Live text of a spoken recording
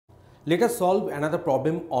Let us solve another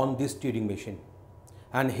problem on this Turing machine,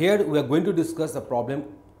 and here we are going to discuss the problem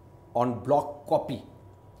on block copy.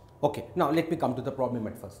 Okay, now let me come to the problem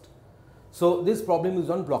at first. So this problem is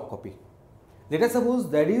on block copy. Let us suppose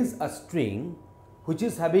there is a string which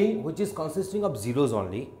is consisting of zeros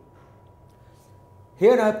only.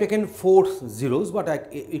 Here I have taken 4 zeros, but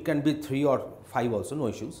it can be 3 or 5 also, no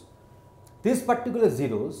issues. These particular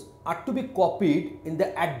zeros are to be copied in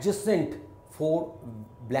the adjacent 4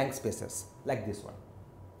 blank spaces like this one.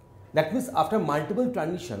 That means after multiple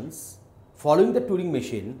transitions following the Turing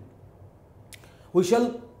machine, we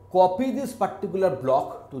shall copy this particular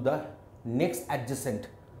block to the next adjacent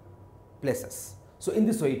places. So in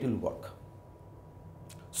this way it will work.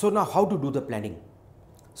 So now how to do the planning?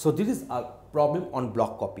 So this is a problem on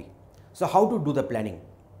block copy. So how to do the planning?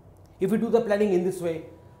 If we do the planning in this way,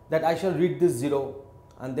 that I shall read this 0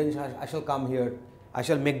 and then I shall come here, I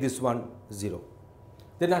shall make this one 0.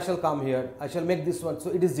 Then I shall come here, I shall make this one,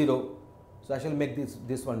 so it is 0, so I shall make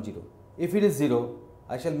this one 0. If it is 0,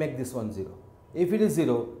 I shall make this one 0. If it is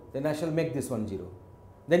 0, then I shall make this one 0.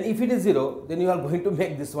 Then if it is 0, then you are going to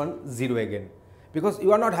make this one 0 again, because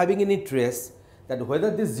you are not having any trace that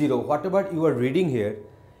whether this 0, whatever you are reading here,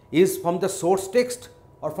 is from the source text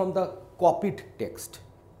or from the copied text.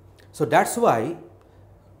 So that's why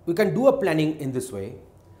we can do a planning in this way,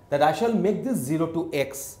 that I shall make this 0 to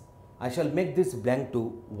x, I shall make this blank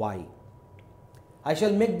to y. I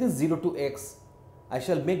shall make this 0 to x, I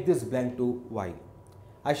shall make this blank to y.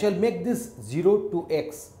 I shall make this 0 to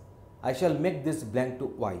x, I shall make this blank to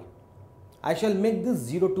y. I shall make this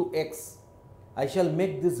 0 to x, I shall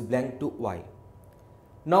make this blank to y.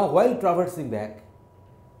 Now while traversing back,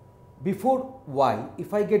 before y,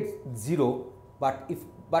 if I get 0, but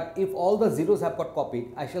if all the zeros have got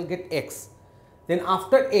copied, I shall get x. Then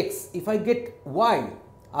after x, if I get y,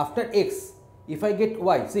 after x, if I get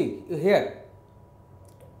y, see here,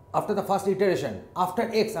 after the first iteration, after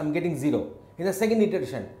x I am getting 0. In the second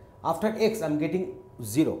iteration, after x I am getting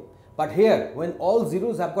 0. But here, when all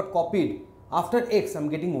zeros have got copied, after x I am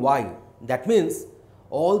getting y. That means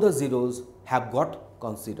all the zeros have got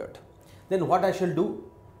considered. Then what I shall do?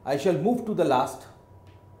 I shall move to the last.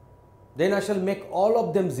 Then I shall make all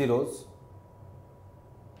of them zeros.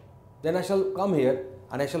 Then I shall come here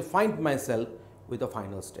and I shall find myself with a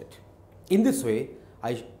final state. In this way,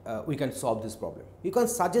 we can solve this problem. You can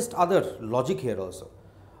suggest other logic here also.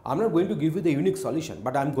 I am not going to give you the unique solution,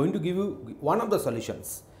 but I am going to give you one of the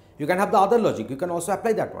solutions. You can have the other logic. You can also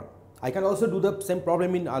apply that one. I can also do the same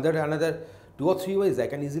problem in another 2 or 3 ways. I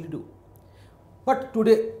can easily do. But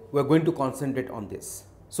today we are going to concentrate on this.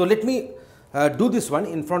 So let me do this one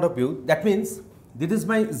in front of you. That means this is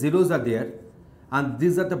my zeros are there and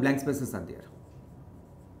these are the blank spaces are there.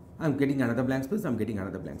 I am getting another blank space, I am getting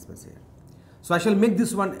another blank space here. So I shall make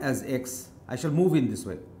this one as x, I shall move in this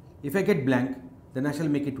way. If I get blank, then I shall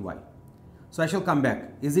make it y. So I shall come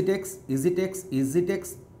back. Is it x? Is it x? Is it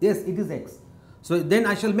x? Yes, it is x. So then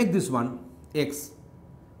I shall make this one x.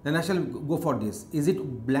 Then I shall go for this. Is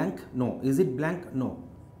it blank? No. Is it blank? No.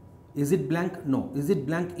 Is it blank? No. Is it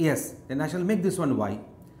blank? Yes. Then I shall make this one y.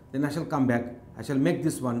 Then I shall come back. I shall make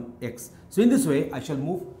this one x. So in this way, I shall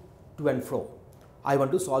move to and fro. I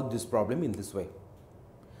want to solve this problem in this way.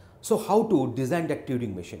 So how to design that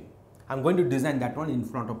Turing machine? I am going to design that one in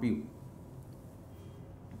front of you.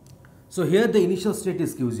 So here the initial state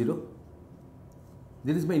is q0.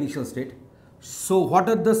 This is my initial state. So what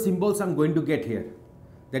are the symbols I am going to get here?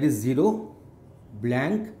 That is 0,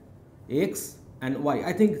 blank, x and y.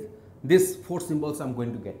 I think these 4 symbols I am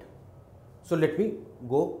going to get. So let me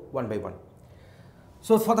go one by one.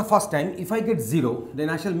 So for the first time, if I get 0, then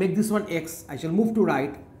I shall make this one x, I shall move to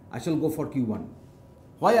right, I shall go for q1.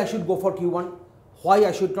 Why I should go for q1? Why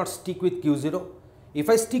I should not stick with q0? If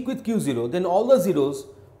I stick with q0, then all the zeros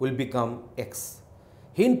will become x.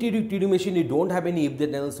 In Turing machine, we don't have any if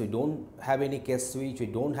then else, we don't have any case switch, we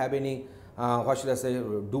don't have any what should I say,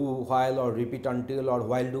 do while or repeat until or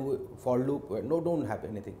while do for loop. No, don't have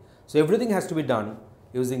anything. So everything has to be done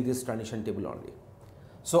using this transition table only.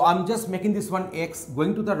 So I'm just making this one x,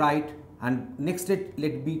 going to the right, and next state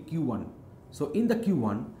let it be q1. So in the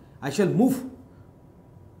q1, I shall move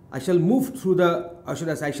through the, or should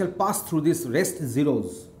I say, I shall pass through this rest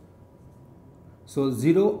zeros. So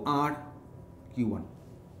 0 are q1.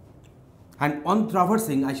 And on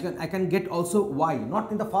traversing, I can get also y,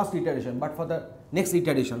 not in the first iteration, but for the next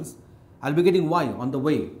iterations, I will be getting y on the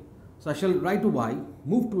way. So I shall write to y,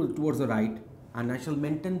 move towards the right, and I shall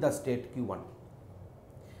maintain the state q1.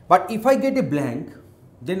 But if I get a blank,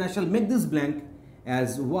 then I shall make this blank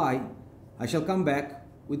as y, I shall come back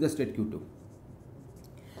with the state q2.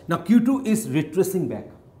 Now Q2 is retracing back.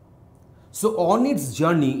 So on its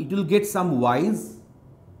journey, it will get some y's,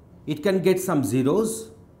 it can get some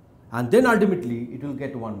zeros, and then ultimately it will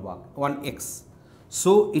get one x.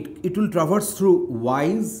 So it will traverse through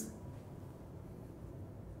y's,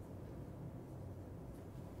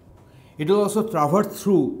 it will also traverse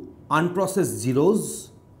through unprocessed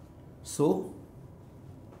zeros. So,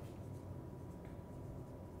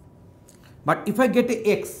 but if I get a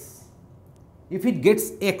x, if it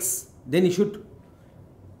gets x, then it should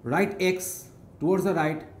write x towards the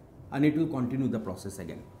right and it will continue the process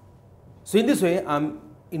again. So in this way, I am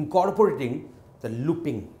incorporating the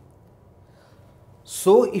looping.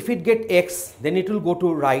 So if it get x, then it will go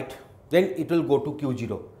to right, then it will go to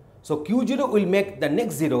q0. So q0 will make the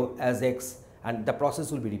next 0 as x and the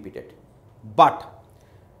process will be repeated. But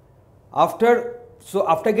after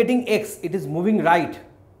getting x, it is moving right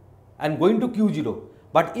and going to q0.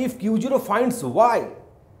 But if q0 finds y,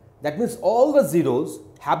 that means all the zeros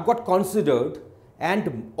have got considered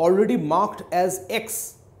and already marked as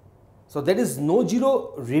x. So there is no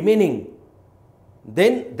 0 remaining,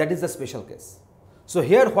 then that is the special case. So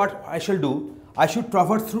here what I shall do, I should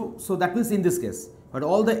traverse through, so that means in this case, but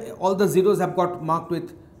all the zeros have got marked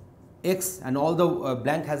with x and all the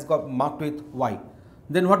blank has got marked with y.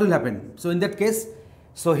 Then what will happen? So in that case,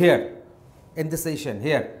 so here in this session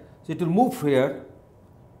here, so it will move here,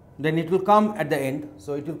 then it will come at the end,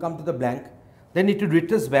 so it will come to the blank, then it will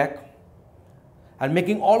retrace back and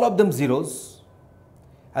making all of them zeros,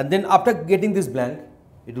 and then after getting this blank,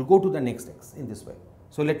 it will go to the next x in this way.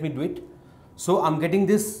 So let me do it. So I am getting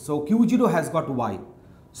this, so q0 has got y,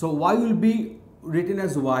 so y will be written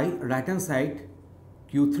as y, right hand side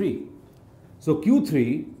q3. So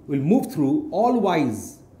q3 will move through all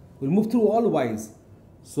y's,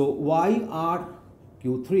 so y are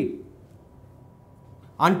q3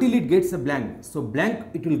 until it gets a blank. So blank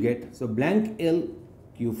it will get, so blank L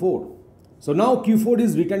q4. So now q4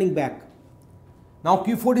 is returning back.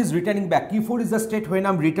 Q4 is the state when I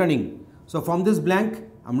am returning. So from this blank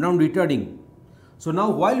I am now returning. So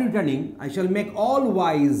now while returning, I shall make all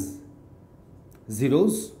y's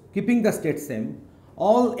zeros, keeping the state same,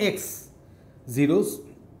 all x zeros,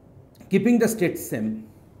 keeping the state same,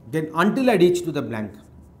 then until I reach to the blank.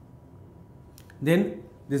 Then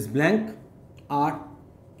this blank are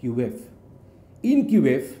qf. In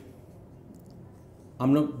qf,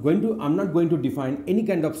 I'm not going to define any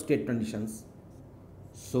kind of state conditions,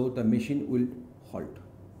 so the machine will halt.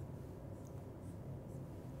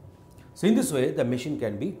 So in this way, the machine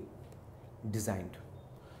can be designed.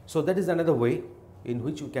 So that is another way in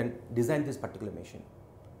which you can design this particular machine.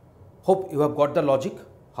 Hope you have got the logic,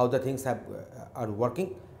 how the things are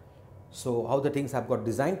working. So how the things have got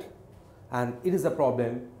designed, and it is a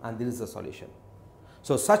problem and there is a solution.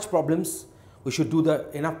 So such problems we should do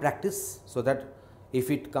the enough practice, so that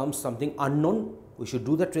if it comes something unknown, we should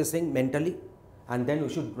do the tracing mentally, and then we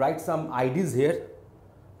should write some IDs here,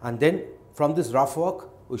 and then from this rough work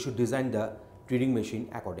we should design the Turing machine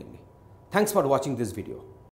accordingly. Thanks for watching this video.